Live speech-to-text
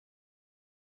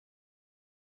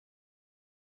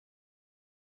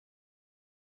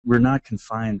we're not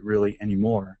confined really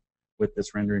anymore with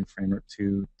this rendering framework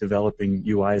to developing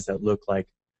UIs that look like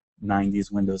 90s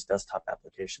Windows desktop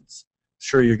applications.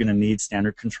 Sure, you're going to need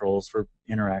standard controls for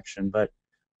interaction, but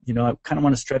I kind of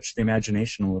want to stretch the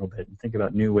imagination a little bit and think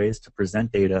about new ways to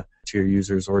present data to your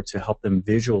users or to help them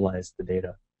visualize the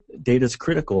data. Data is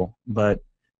critical, but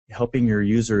helping your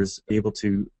users be able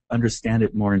to understand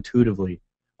it more intuitively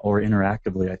or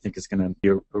interactively, I think, is going to be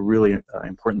a really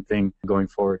important thing going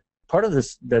forward. Part of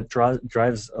this that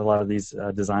drives a lot of these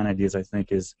design ideas, I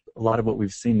think, is a lot of what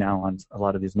we've seen now on a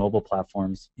lot of these mobile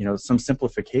platforms. Some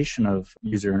simplification of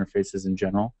user interfaces in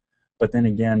general, but then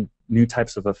again, new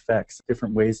types of effects,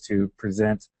 different ways to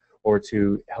present or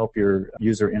to help your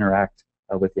user interact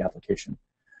with the application.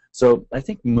 So I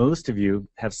think most of you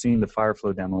have seen the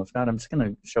Fireflow demo. If not, I'm just going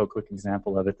to show a quick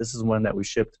example of it. This is one that we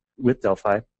shipped with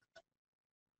Delphi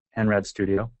and Rad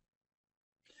Studio.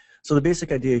 So the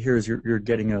basic idea here is you're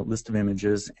getting a list of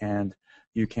images, and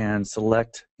you can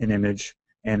select an image,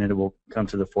 and it will come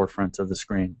to the forefront of the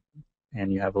screen.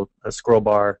 And you have a scroll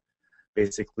bar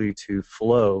basically to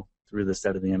flow through the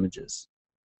set of the images.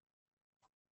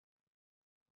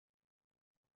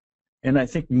 And I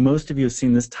think most of you have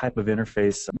seen this type of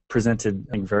interface presented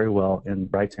very well in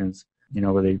iTunes,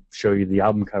 where they show you the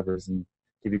album covers and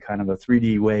give you kind of a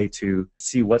 3D way to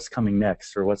see what's coming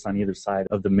next or what's on either side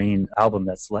of the main album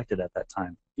that's selected at that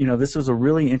time. This was a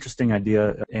really interesting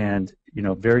idea and,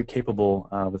 very capable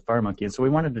with FireMonkey. And so we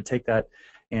wanted to take that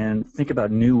and think about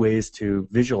new ways to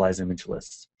visualize image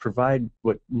lists, provide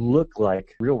what look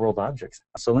like real-world objects.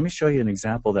 So let me show you an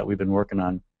example that we've been working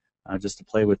on just to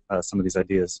play with some of these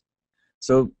ideas.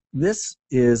 So this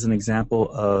is an example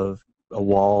of a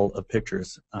wall of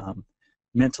pictures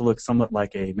meant to look somewhat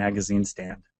like a magazine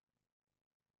stand.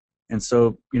 And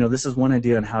so, this is one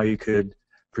idea on how you could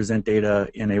present data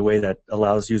in a way that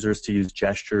allows users to use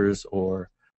gestures or,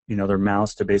 their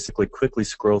mouse to basically quickly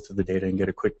scroll through the data and get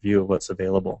a quick view of what's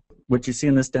available. What you see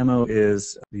in this demo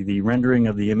is the rendering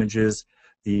of the images,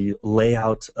 the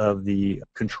layout of the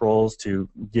controls to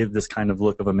give this kind of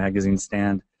look of a magazine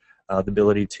stand, the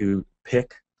ability to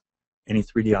pick any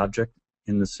 3D object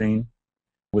in the scene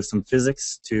with some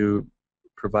physics to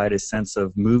provide a sense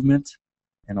of movement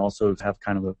and also have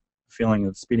kind of a feeling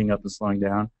of speeding up and slowing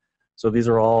down. So these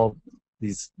are all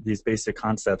these basic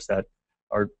concepts that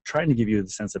are trying to give you the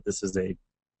sense that this is a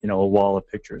wall of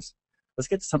pictures. Let's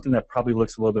get to something that probably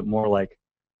looks a little bit more like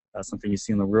something you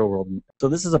see in the real world. So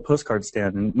this is a postcard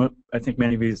stand, and I think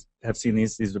many of you have seen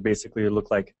these. These are basically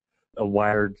look like a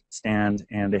wired stand,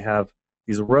 and they have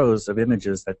these rows of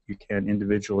images that you can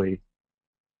individually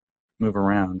move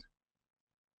around.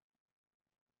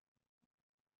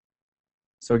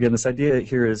 So again, this idea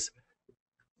here is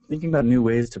thinking about new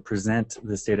ways to present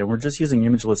this data. We're just using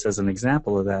image lists as an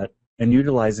example of that and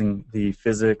utilizing the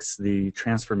physics, the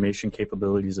transformation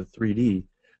capabilities of 3D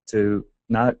to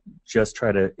not just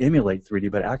try to emulate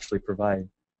 3D, but actually provide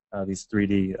these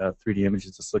 3D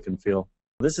images, this look and feel.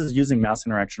 This is using mouse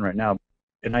interaction right now,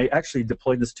 and I actually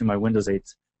deployed this to my Windows 8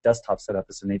 desktop setup.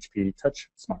 It's an HP Touch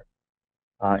Smart,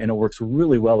 and it works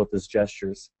really well with those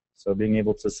gestures. So being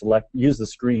able to use the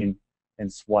screen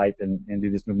and swipe and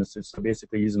do these movements. So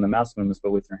basically using the mouse movements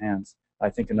but with your hands. I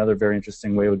think another very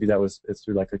interesting way to do that is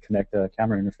through like a Connect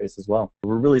camera interface as well.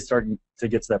 We're really starting to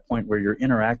get to that point where you're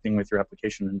interacting with your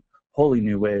application in wholly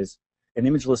new ways. And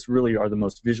image lists really are the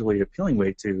most visually appealing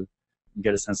way to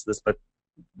get a sense of this, but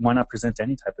why not present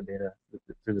any type of data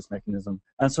through this mechanism?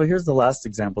 And so here's the last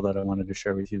example that I wanted to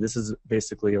share with you. This is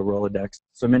basically a Rolodex.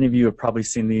 So many of you have probably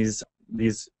seen these.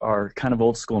 These are kind of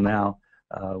old school now.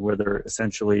 Where they're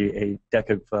essentially a deck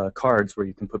of cards where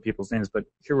you can put people's names. But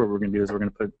here what we're going to do is we're going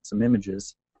to put some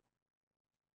images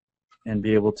and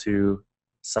be able to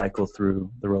cycle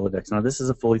through the Rolodex. Now this is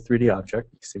a fully 3D object.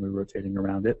 You can see me rotating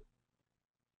around it.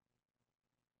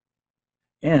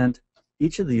 And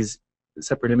each of these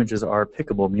separate images are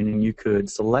pickable, meaning you could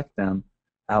select them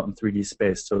out in 3D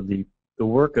space. So the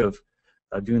work of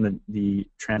doing the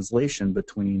translation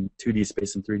between 2D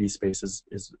space and 3D space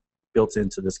is built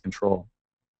into this control.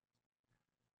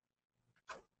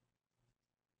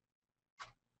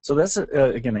 So that's,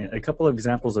 again, a couple of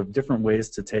examples of different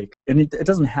ways to take, and it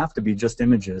doesn't have to be just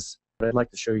images, but I'd like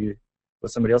to show you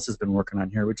what somebody else has been working on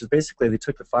here, which is basically they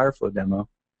took the Fireflow demo,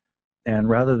 and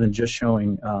rather than just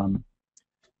showing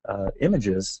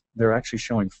images, they're actually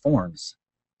showing forms.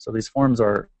 So these forms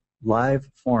are live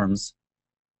forms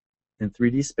in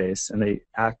 3D space, and they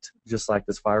act just like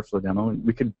this Fireflow demo. And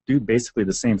we could do basically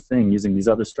the same thing using these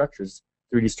other structures,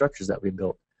 3D structures that we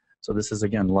built. So this is,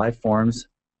 again, live forms.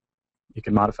 You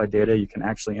can modify data. You can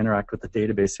actually interact with the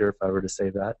database here if I were to say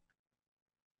that.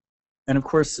 And of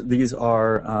course, these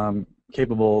are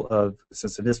capable of,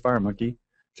 since it is FireMonkey,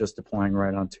 just deploying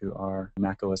right onto our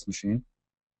macOS machine.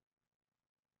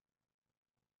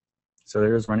 So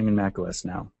there it is running in macOS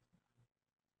now.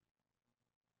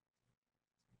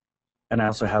 And I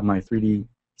also have my 3D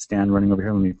stand running over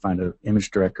here. Let me find an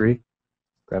image directory,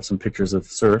 grab some pictures of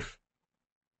surf.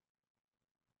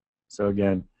 So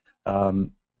again,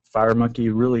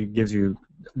 FireMonkey really gives you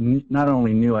not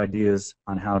only new ideas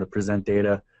on how to present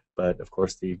data, but of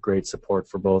course the great support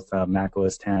for both Mac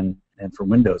OS X and for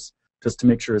Windows. Just to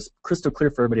make sure it's crystal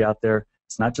clear for everybody out there,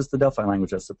 it's not just the Delphi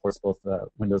language that supports both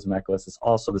Windows and Mac OS, it's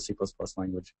also the C++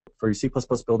 language. For you C++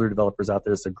 builder developers out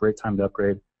there, it's a great time to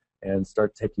upgrade and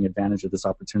start taking advantage of this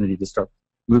opportunity to start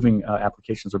moving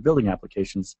applications or building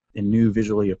applications in new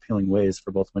visually appealing ways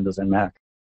for both Windows and Mac.